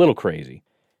a little crazy.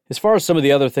 As far as some of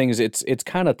the other things, it's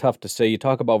kind of tough to say. You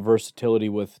talk about versatility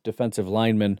with defensive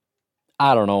linemen.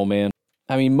 I don't know, man.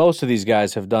 Most of these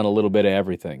guys have done a little bit of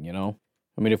everything,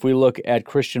 if we look at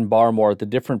Christian Barmore, the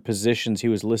different positions he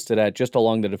was listed at just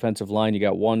along the defensive line, you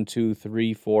got 1, 2,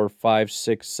 3, 4, 5,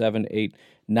 6, 7, 8,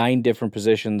 9 different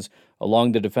positions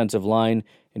along the defensive line,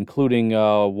 including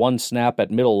 1 snap at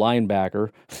middle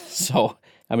linebacker. So,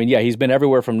 he's been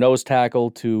everywhere from nose tackle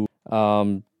to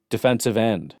defensive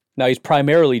end. Now, he's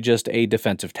primarily just a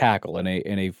defensive tackle in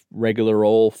a regular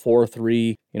old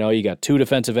 4-3. You got 2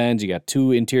 defensive ends, you got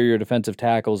 2 interior defensive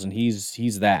tackles, and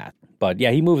he's that. But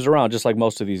yeah, he moves around just like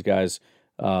most of these guys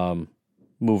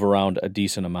move around a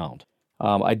decent amount.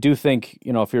 I do think,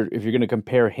 if you're going to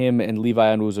compare him and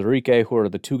Levi Onwuzurike, who are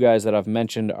the 2 guys that I've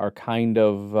mentioned, are kind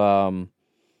of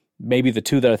maybe the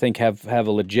 2 that I think have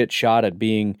a legit shot at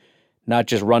being not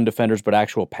just run defenders, but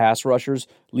actual pass rushers.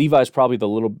 Levi's probably a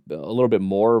little bit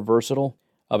more versatile.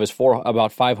 Of his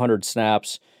about 500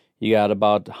 snaps, you got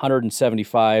about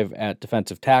 175 at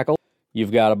defensive tackle.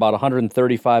 You've got about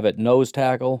 135 at nose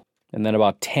tackle, and then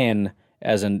about 10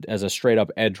 as a straight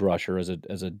up edge rusher, as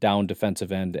a down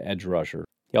defensive end edge rusher.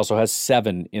 He also has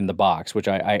 7 in the box, which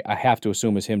I have to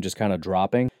assume is him just kind of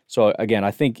dropping. So again,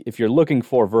 I think if you're looking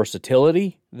for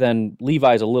versatility, then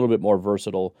Levi's a little bit more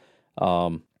versatile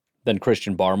than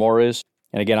Christian Barmore is.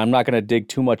 And again, I'm not going to dig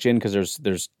too much in because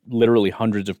there's literally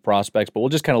hundreds of prospects, but we'll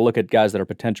just kind of look at guys that are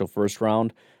potential first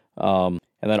round. And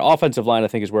And then offensive line, I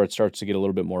think, is where it starts to get a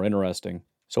little bit more interesting.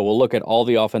 So we'll look at all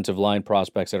the offensive line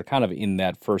prospects that are kind of in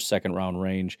that first, second round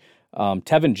range.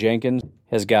 Tevin Jenkins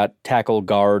has got tackle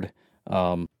guard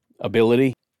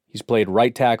ability. He's played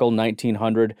right tackle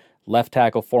 1,900, left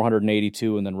tackle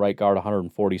 482, and then right guard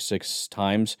 146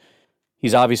 times.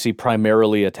 He's obviously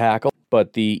primarily a tackle,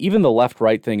 but even the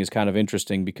left-right thing is kind of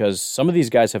interesting because some of these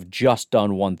guys have just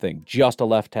done one thing, just a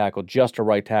left tackle, just a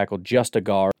right tackle, just a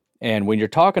guard. And when you're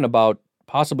talking about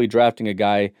possibly drafting a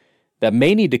guy that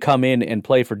may need to come in and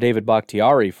play for David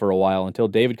Bakhtiari for a while until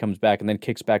David comes back and then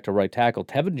kicks back to right tackle,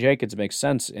 Tevin Jenkins makes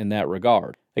sense in that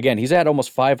regard. Again, he's had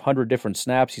almost 500 different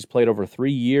snaps. He's played over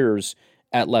 3 years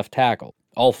at left tackle.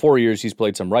 All 4 years he's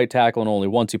played some right tackle, and only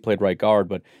once he played right guard,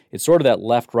 but it's sort of that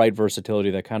left-right versatility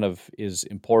that kind of is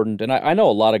important. And I know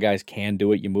a lot of guys can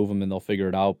do it. You move them and they'll figure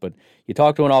it out, but you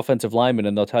talk to an offensive lineman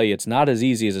and they'll tell you it's not as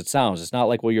easy as it sounds. It's not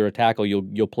like, well, you're a tackle,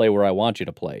 you'll play where I want you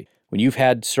to play. When you've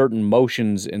had certain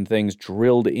motions and things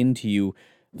drilled into you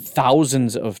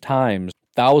thousands of times,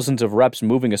 thousands of reps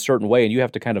moving a certain way, and you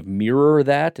have to kind of mirror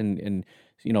that and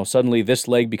suddenly this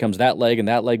leg becomes that leg and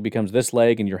that leg becomes this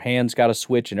leg and your hands got to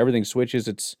switch and everything switches.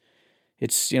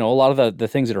 It's a lot of the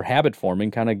things that are habit forming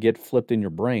kind of get flipped in your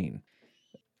brain.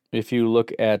 If you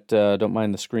look at, don't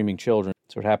mind the screaming children,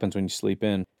 that's what happens when you sleep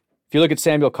in. If you look at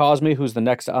Samuel Cosme, who's the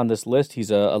next on this list,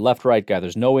 he's a left-right guy.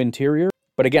 There's no interior.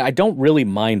 But again, I don't really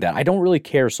mind that. I don't really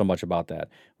care so much about that.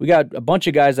 We got a bunch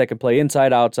of guys that can play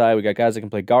inside, outside. We got guys that can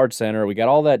play guard, center. We got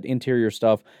all that interior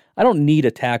stuff. I don't need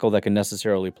a tackle that can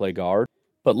necessarily play guard.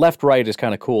 But left-right is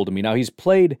kind of cool to me. Now, he's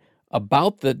played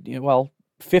about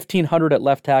 1,500 at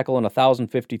left tackle and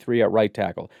 1,053 at right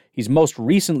tackle. He's most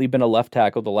recently been a left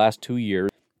tackle the last 2 years.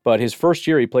 But his first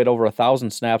year, he played over 1,000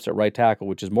 snaps at right tackle,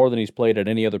 which is more than he's played at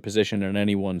any other position in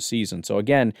any one season. So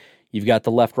again, you've got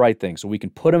the left-right thing. So we can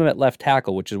put him at left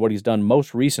tackle, which is what he's done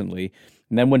most recently.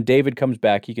 And then when David comes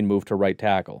back, he can move to right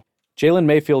tackle. Jalen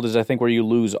Mayfield is, I think, where you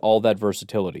lose all that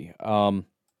versatility.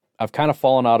 I've kind of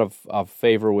fallen out of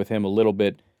favor with him a little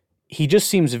bit. He just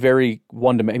seems very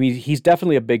one-dimensional. I mean, he's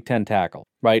definitely a Big Ten tackle,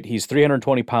 right? He's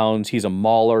 320 pounds. He's a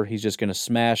mauler. He's just going to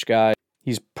smash guys.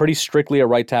 He's pretty strictly a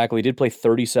right tackle. He did play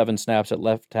 37 snaps at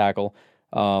left tackle.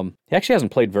 He actually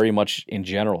hasn't played very much in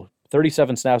general.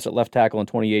 37 snaps at left tackle in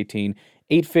 2018,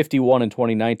 851 in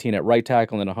 2019 at right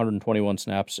tackle, and then 121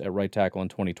 snaps at right tackle in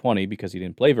 2020 because he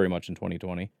didn't play very much in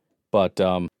 2020. But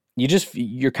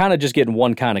you're kind of just getting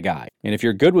one kind of guy. And if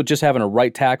you're good with just having a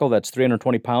right tackle that's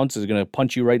 320 pounds is going to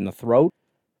punch you right in the throat,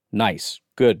 nice,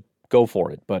 good, go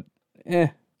for it. But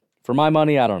for my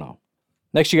money, I don't know.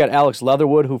 Next, you got Alex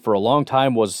Leatherwood, who for a long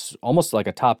time was almost like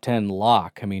a top 10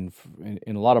 lock. I mean,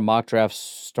 in a lot of mock drafts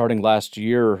starting last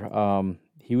year,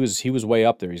 he was way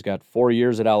up there. He's got 4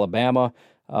 years at Alabama.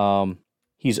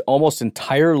 He's almost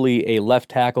entirely a left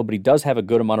tackle, but he does have a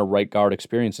good amount of right guard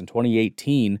experience. In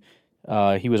 2018,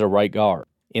 he was a right guard.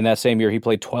 In that same year, he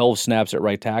played 12 snaps at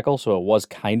right tackle, so it was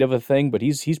kind of a thing, but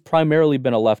he's primarily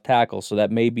been a left tackle, so that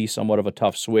may be somewhat of a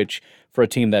tough switch for a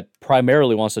team that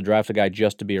primarily wants to draft a guy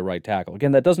just to be a right tackle.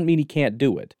 Again, that doesn't mean he can't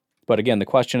do it. But again, the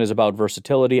question is about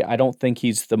versatility. I don't think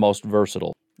he's the most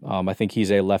versatile. I think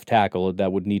he's a left tackle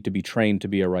that would need to be trained to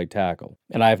be a right tackle.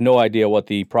 And I have no idea what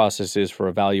the process is for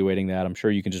evaluating that. I'm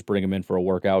sure you can just bring him in for a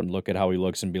workout and look at how he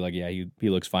looks and be like, yeah, he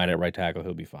looks fine at right tackle,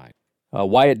 he'll be fine.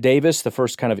 Wyatt Davis, the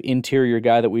first kind of interior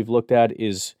guy that we've looked at,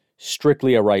 is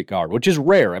strictly a right guard, which is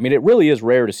rare. I mean, it really is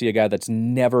rare to see a guy that's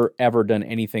never, ever done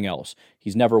anything else.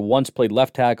 He's never once played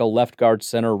left tackle, left guard,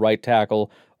 center, right tackle,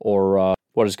 or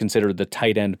what is considered the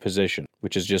tight end position,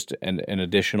 which is just an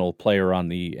additional player on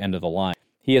the end of the line.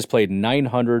 He has played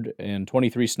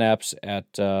 923 snaps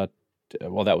at, that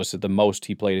was the most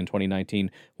he played in 2019,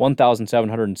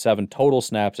 1,707 total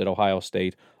snaps at Ohio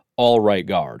State, all right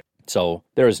guard. So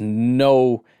there is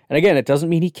no, and again, it doesn't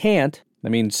mean he can't. I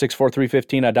mean, 6'4",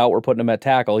 315, I doubt we're putting him at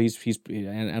tackle.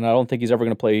 And I don't think he's ever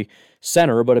going to play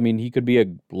center, but I mean, he could be a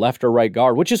left or right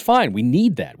guard, which is fine. We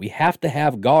need that. We have to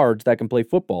have guards that can play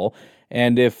football.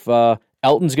 And if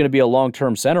Elton's going to be a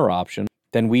long-term center option,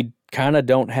 then we kind of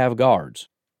don't have guards.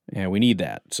 And we need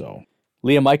that, so.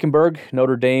 Liam Eichenberg,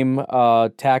 Notre Dame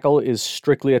tackle, is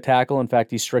strictly a tackle. In fact,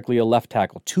 he's strictly a left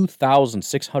tackle.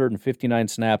 2,659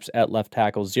 snaps at left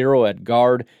tackle, 0 at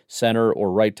guard, center,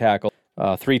 or right tackle.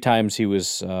 3 times he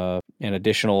was an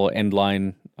additional end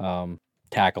line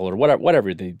tackle, or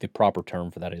whatever the proper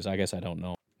term for that is. I guess I don't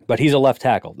know. But he's a left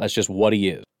tackle. That's just what he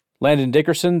is. Landon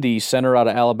Dickerson, the center out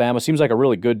of Alabama, seems like a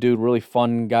really good dude, really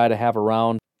fun guy to have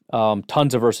around.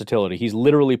 Tons of versatility. He's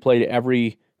literally played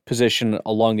every position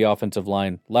along the offensive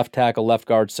line. Left tackle, left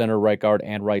guard, center, right guard,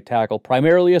 and right tackle.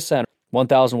 Primarily a center,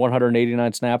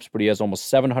 1,189 snaps, but he has almost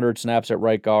 700 snaps at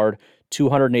right guard,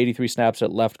 283 snaps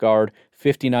at left guard,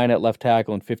 59 at left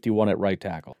tackle, and 51 at right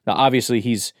tackle. Now, obviously,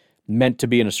 he's meant to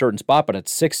be in a certain spot, but at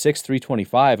 6'6",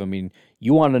 325, I mean,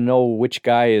 you want to know which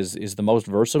guy is the most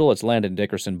versatile, it's Landon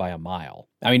Dickerson by a mile.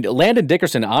 I mean, Landon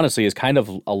Dickerson, honestly, is kind of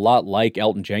a lot like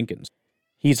Elgton Jenkins.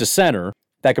 He's a center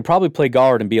that could probably play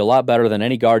guard and be a lot better than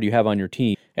any guard you have on your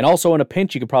team. And also in a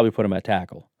pinch, you could probably put him at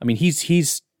tackle. I mean,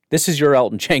 this is your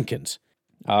Elgton Jenkins.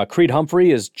 Creed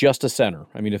Humphrey is just a center.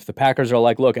 I mean, if the Packers are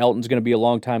like, look, Elton's going to be a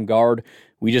long-time guard,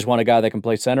 we just want a guy that can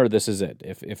play center, this is it.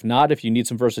 If not, if you need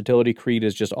some versatility, Creed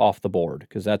is just off the board,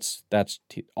 because that's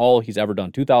all he's ever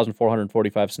done.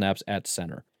 2,445 snaps at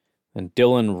center. And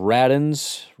Dylan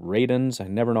Radins, I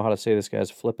never know how to say this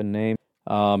guy's flipping name.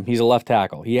 He's a left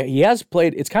tackle. He has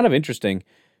played, it's kind of interesting,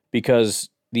 because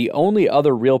the only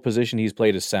other real position he's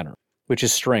played is center, which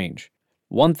is strange.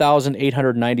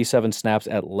 1,897 snaps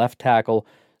at left tackle,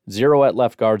 0 at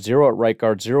left guard, 0 at right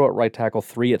guard, 0 at right tackle,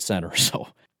 3 at center. So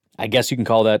I guess you can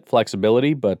call that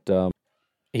flexibility, but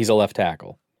he's a left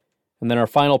tackle. And then our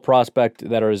final prospect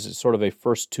that is sort of a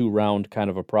first two-round kind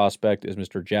of a prospect is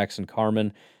Mr. Jackson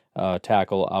Carman,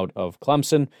 tackle out of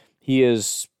Clemson. He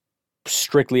is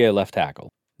strictly a left tackle.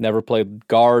 Never played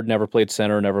guard, never played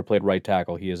center, never played right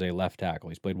tackle. He is a left tackle.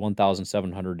 He's played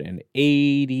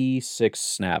 1,786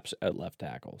 snaps at left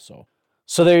tackle. So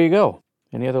there you go.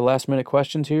 Any other last-minute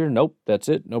questions here? Nope, that's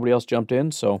it. Nobody else jumped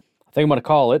in, so I think I'm going to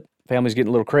call it. Family's getting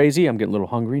a little crazy. I'm getting a little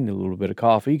hungry, need a little bit of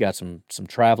coffee. Got some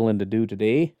traveling to do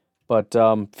today. But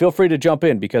feel free to jump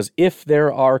in, because if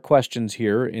there are questions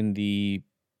here in the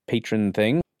patron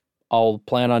thing, I'll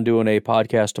plan on doing a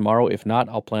podcast tomorrow. If not,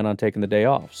 I'll plan on taking the day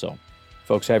off. So,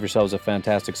 folks, have yourselves a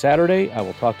fantastic Saturday. I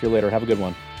will talk to you later. Have a good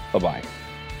one. Bye-bye.